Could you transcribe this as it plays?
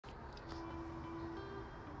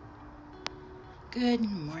Good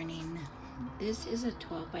morning. This is a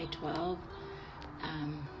 12 by 12.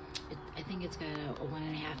 I think it's got a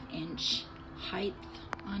 1.5-inch height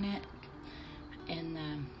on it. And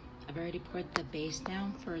I've already poured the base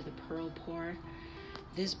down for the Pearl Pour.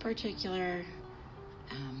 This particular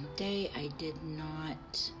day, I did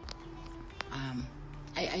not,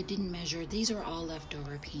 I didn't measure. These are all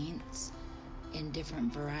leftover paints in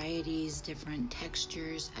different varieties, different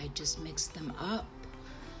textures. I just mixed them up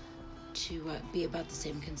to be about the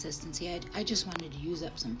same consistency. I just wanted to use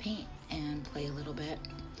up some paint and play a little bit.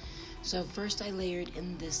 So first I layered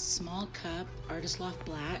in this small cup Artist Loft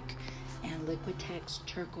Black and Liquitex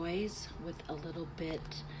Turquoise with a little bit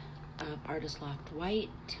of Artist Loft White.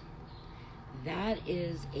 That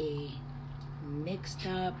is a mixed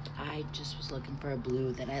up, I just was looking for a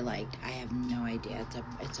blue that I liked. I have no idea.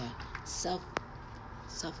 It's a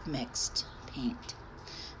self-mixed paint.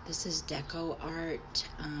 This is Deco Art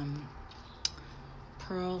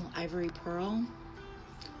Ivory Pearl,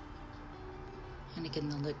 and again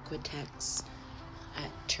the Liquitex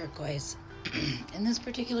Turquoise. In this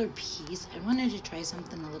particular piece, I wanted to try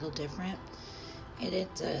something a little different, and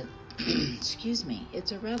it's a excuse me,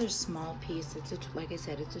 it's a rather small piece. Like I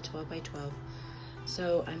said, it's a 12 by 12.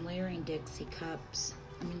 So I'm layering Dixie cups.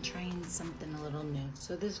 I'm trying something a little new.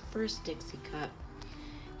 So this first Dixie cup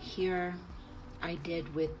here, I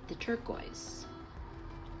did with the turquoise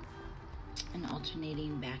and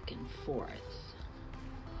alternating back and forth.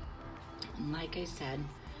 And like I said,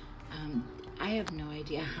 I have no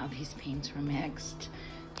idea how these paints were mixed.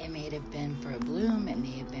 It may have been for a bloom, it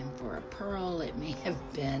may have been for a pearl, it may have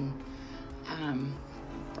been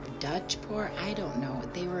for Dutch pour. I don't know.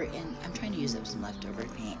 They were in, I'm trying to use up some leftover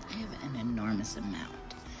paint. I have an enormous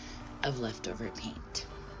amount of leftover paint.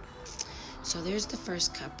 So there's the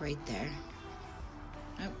first cup right there.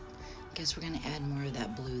 Oh, guess we're gonna add more of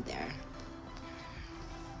that blue there.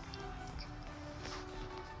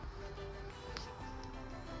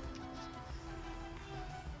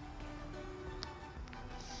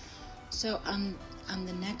 So on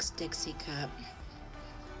the next Dixie cup,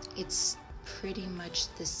 it's pretty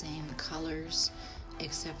much the same colors,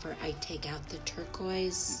 except for I take out the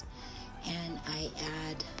turquoise and I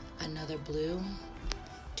add another blue,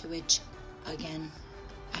 to which, again,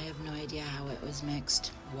 I have no idea how it was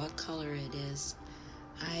mixed, what color it is.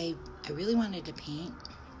 I really wanted to paint.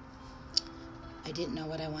 I didn't know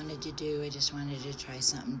what I wanted to do. I just wanted to try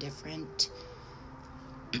something different.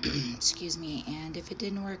 Excuse me. And if it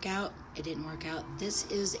didn't work out, it didn't work out. This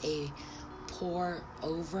is a pour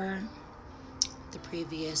over. The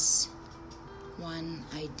previous one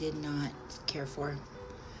I did not care for.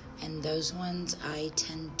 And those ones I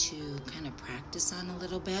tend to kind of practice on a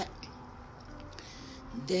little bit.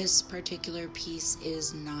 This particular piece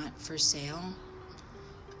is not for sale.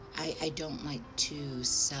 I don't like to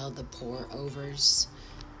sell the pour overs.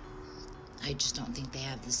 I just don't think they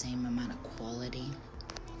have the same amount of quality.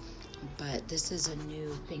 But this is a new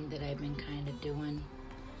thing that I've been kind of doing,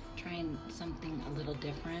 trying something a little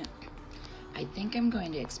different. I think I'm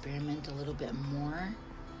going to experiment a little bit more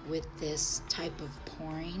with this type of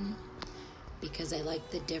pouring because I like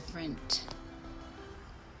the different,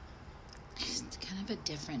 it's kind of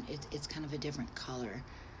a different color.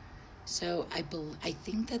 So I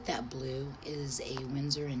think that blue is a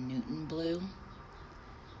Winsor & Newton blue,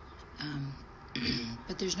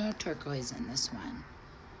 but there's no turquoise in this one.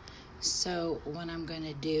 So what I'm going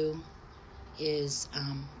to do is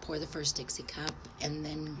pour the first Dixie cup and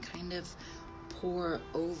then kind of pour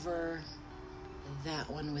over that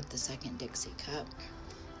one with the second Dixie cup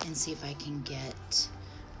and see if I can get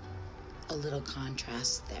a little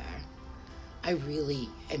contrast there. I really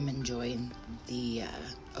am enjoying the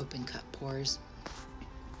open cup pours.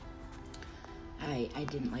 I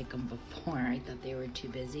didn't like them before. I thought they were too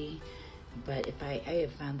busy. But I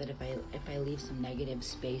have found that if I leave some negative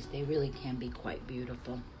space, they really can be quite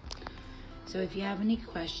beautiful. So if you have any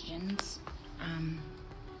questions,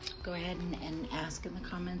 go ahead and ask in the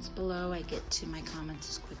comments below. I get to my comments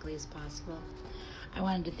as quickly as possible. I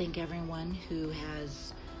wanted to thank everyone who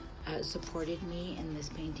has supported me in this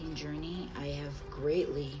painting journey. I have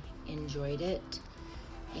greatly enjoyed it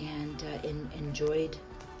and enjoyed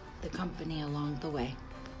the company along the way.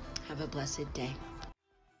 Have a blessed day.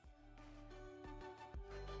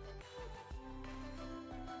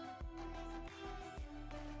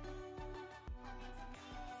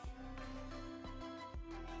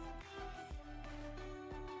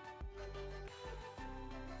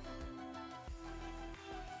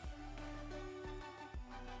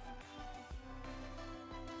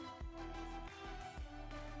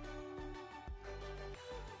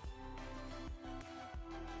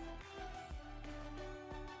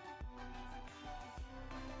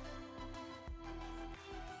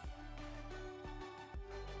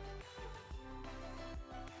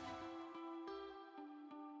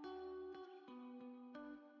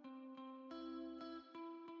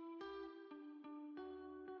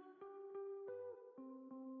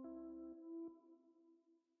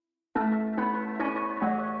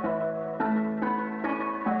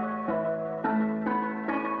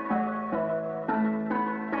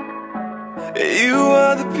 You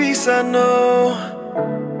are the peace I know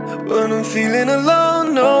when I'm feeling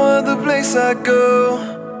alone. No other place I go.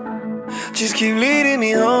 Just keep leading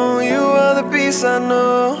me home. You are the peace I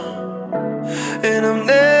know, and I'm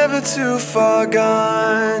never too far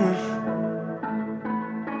gone.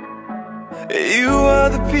 You are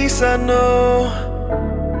the peace I know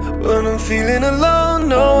when I'm feeling alone.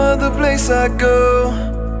 No other place I go.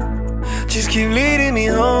 Just keep leading me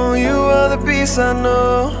home. You are the peace I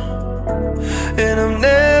know, and I'm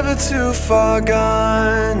never too far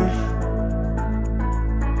gone.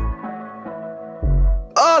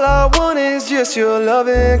 All I want is just your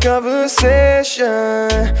loving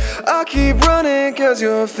conversation. I'll keep running cause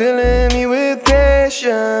you're filling me with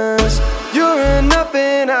patience. You're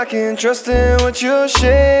nothing I can trust in what you're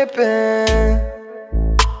shaping.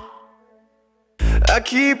 I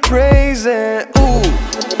keep praising, ooh,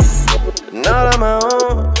 not on my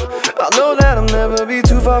own. I know that I'll never be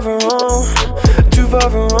too far from home. Too far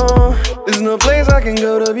from home. There's no place I can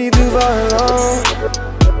go to be too far alone.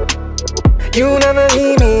 You never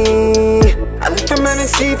leave me. I live from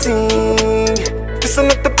NCT. Listen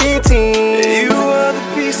up the beating. You are the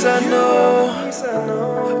peace I know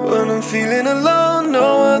when I'm feeling alone.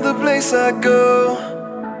 No other place I go.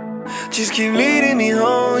 Just keep leading me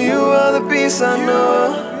home. You are the peace I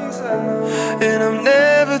know, and I'm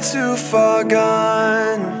never too far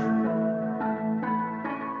gone.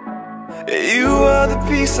 You are the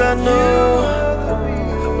peace I know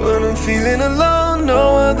when I'm feeling alone.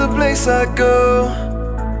 No other place I go.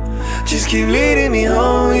 Just keep leading me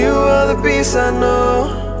home. You are the peace I know,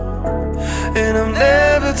 and I'm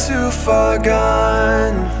never too far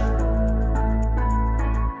gone.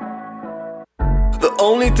 The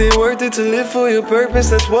only thing worth it to live for your purpose.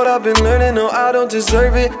 That's what I've been learning. No, I don't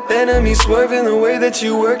deserve it. Enemies swerving the way that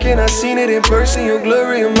you working. I seen it in person, your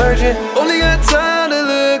glory emerging. Only got time to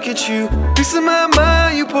look at you. Peace in my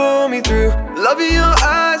mind, you pull me through. Love in your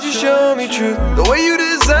eyes, you show me truth. The way you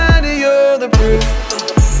designed it, you're the proof.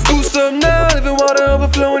 Boost up now, living water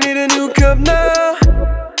overflowing, need a new cup now.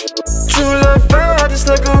 True love found, just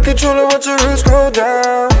let go control and watch your roots grow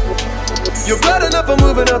down. You're bad enough, I'm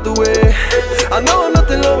moving out the way. I know I'm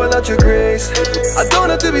nothing low without your grace. I don't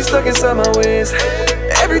have to be stuck inside my ways.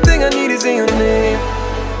 Everything I need is in your name.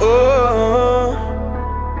 Oh,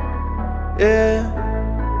 yeah.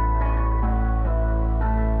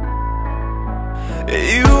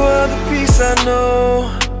 You are the peace I know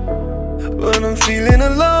when I'm feeling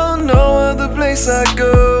alone. No other place I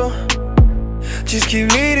go. Just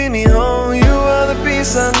keep leading me home. You are the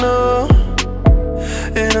peace I know,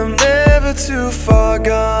 and I'm never too far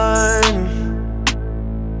gone.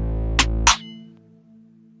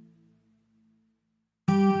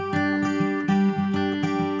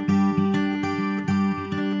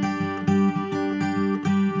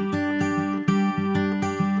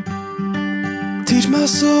 Teach my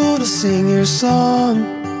soul to sing your song,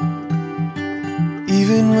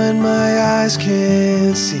 even when my eyes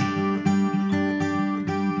can't see.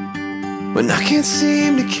 When I can't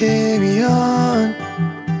seem to carry on,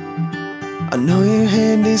 I know your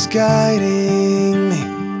hand is guiding me.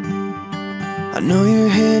 I know your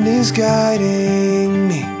hand is guiding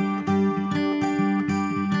me.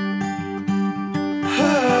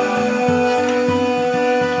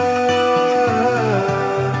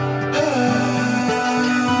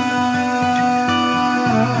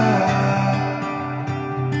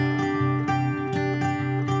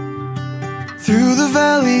 Through the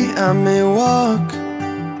valley I may walk,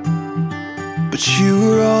 but you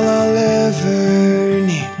were all I'll ever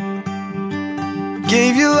need.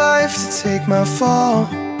 Gave your life to take my fall,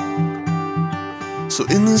 so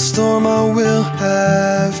in the storm I will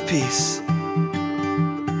have peace.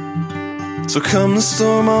 So come the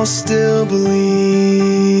storm, I'll still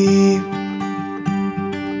believe.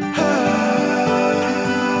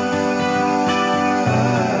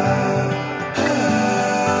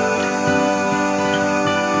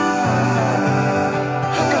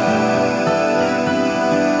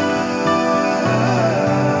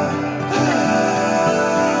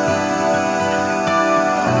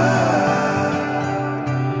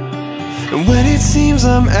 And when it seems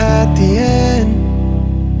I'm at the end,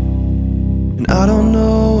 and I don't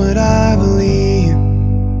know what I believe,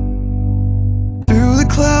 through the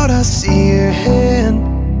cloud I see your hand,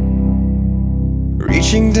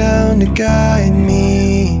 reaching down to guide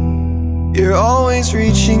me. You're always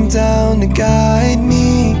reaching down to guide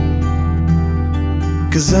me,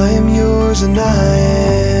 'cause I am yours and I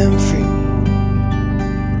am free.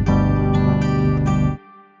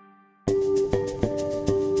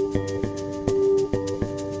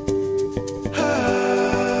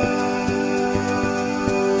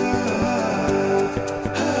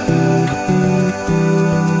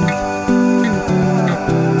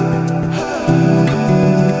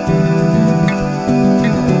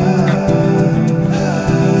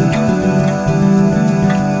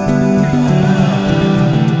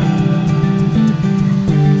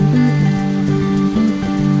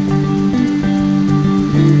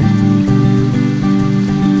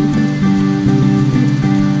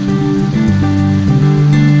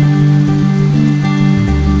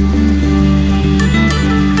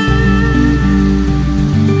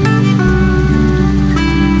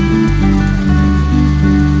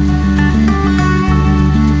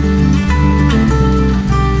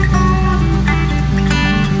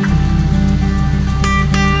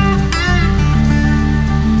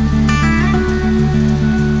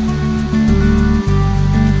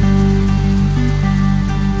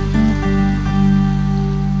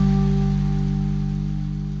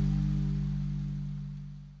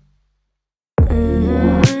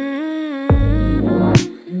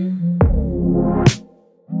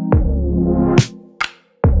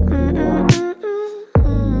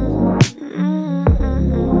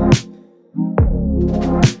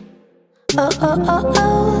 Oh, oh, oh,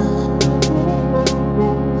 oh.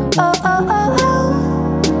 Oh, oh, oh, oh.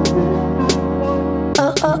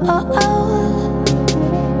 Oh, oh, oh, oh.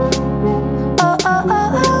 Oh, oh, oh,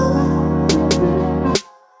 oh.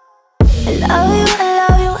 I love you, I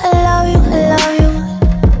love you, I love you, I love you.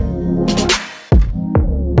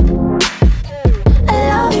 I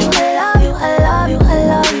love you, I love you, I love you, I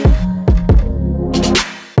love you.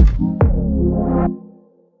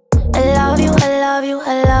 I love you, I love you,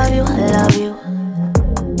 I love you, I love you.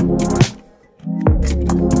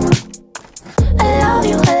 I love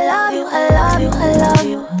you, I love you, I love you, I love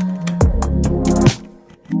you.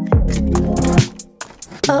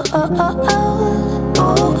 Oh, oh, oh, oh.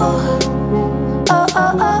 Oh, oh. Oh,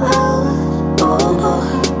 oh, oh, oh. Oh, oh.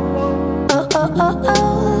 Oh, oh, oh, oh.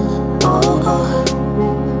 Oh, oh.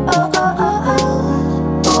 Oh, oh, oh, oh.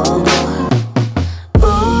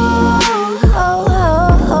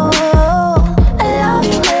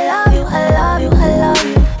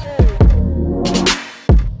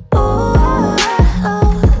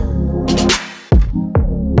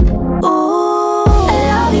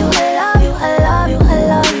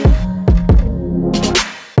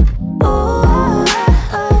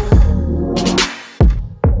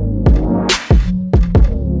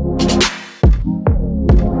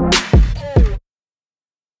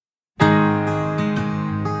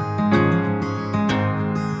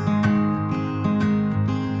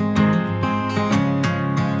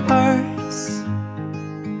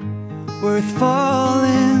 Worth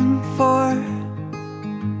falling for.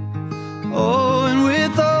 Oh, and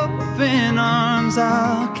with open arms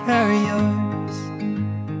I'll carry yours.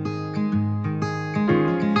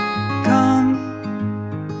 Come,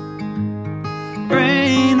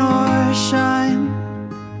 rain or shine,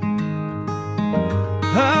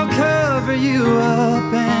 I'll cover you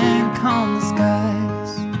up and calm the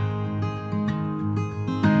skies.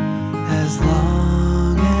 As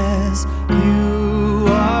long as you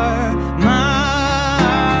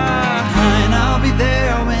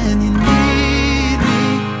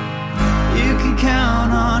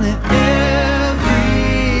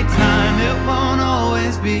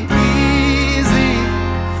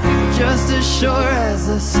sure as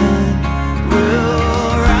the sun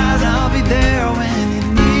will rise, I'll be there when you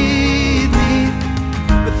need me.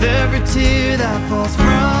 With every tear that falls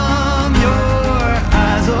from your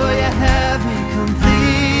eyes, oh, you have me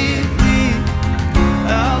completely.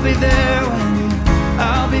 I'll be there when you,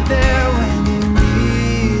 I'll be there when you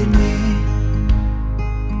need me.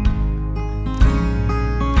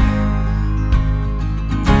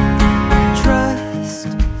 Trust,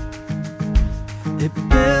 it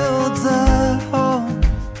builds a home,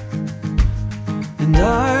 and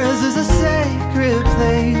ours is a sacred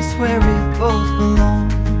place where we both belong.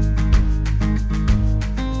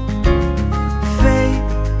 Faith,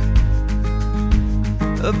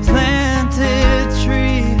 a planted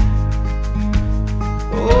tree,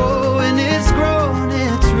 oh, and it's grown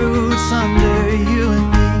its roots under you and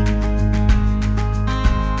me.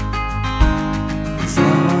 As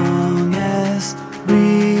long as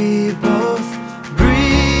we both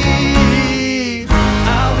breathe,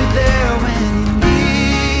 I'll be there when you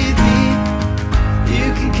need me. You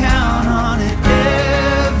can count on it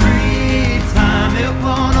every time. It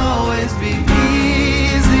won't always be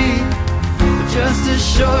easy, but just as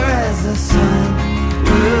sure as the sun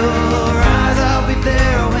will rise, I'll be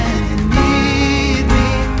there when you need me.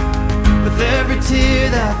 With every tear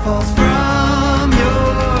that falls from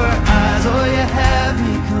your eyes, oh, you have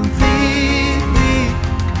me completely.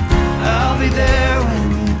 I'll be there when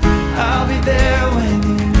you, I'll be there when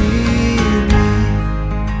you need me.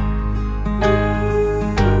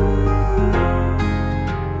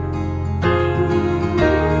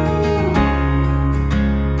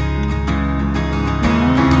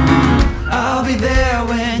 I'll be there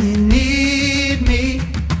when you need me.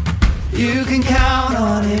 You can count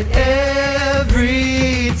on it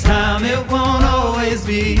every time. It won't always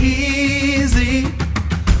be easy.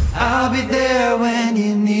 I'll be there when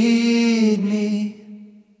you need me.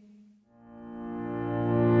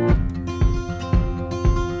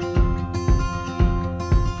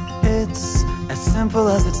 It's as simple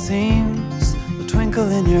as it seems, the twinkle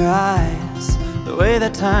in your eyes, the way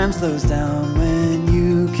that time slows down when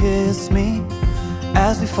you kiss me.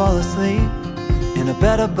 As we fall asleep in a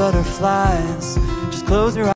bed of butterflies, just close your eyes.